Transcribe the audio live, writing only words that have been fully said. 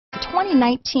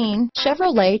2019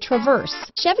 Chevrolet Traverse.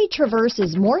 Chevy Traverse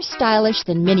is more stylish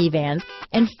than minivans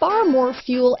and far more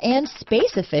fuel and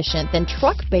space efficient than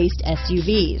truck-based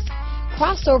SUVs.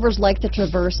 Crossovers like the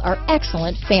Traverse are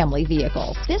excellent family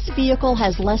vehicles. This vehicle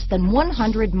has less than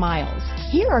 100 miles.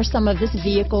 Here are some of this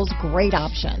vehicle's great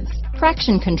options: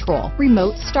 traction control,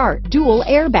 remote start, dual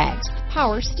airbags,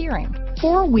 power steering,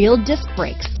 four-wheel disc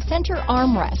brakes, center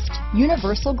armrest,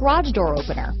 universal garage door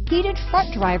opener, heated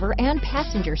front driver and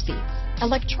passenger seats,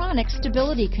 electronic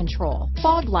stability control,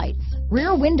 fog lights,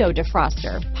 rear window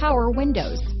defroster, power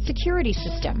windows, security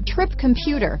system, trip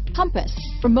computer, compass,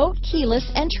 remote keyless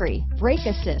entry, brake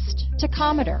assist,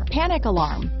 tachometer, panic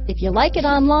alarm. If you like it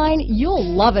online, you'll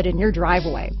love it in your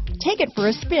driveway. Take it for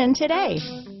a spin today.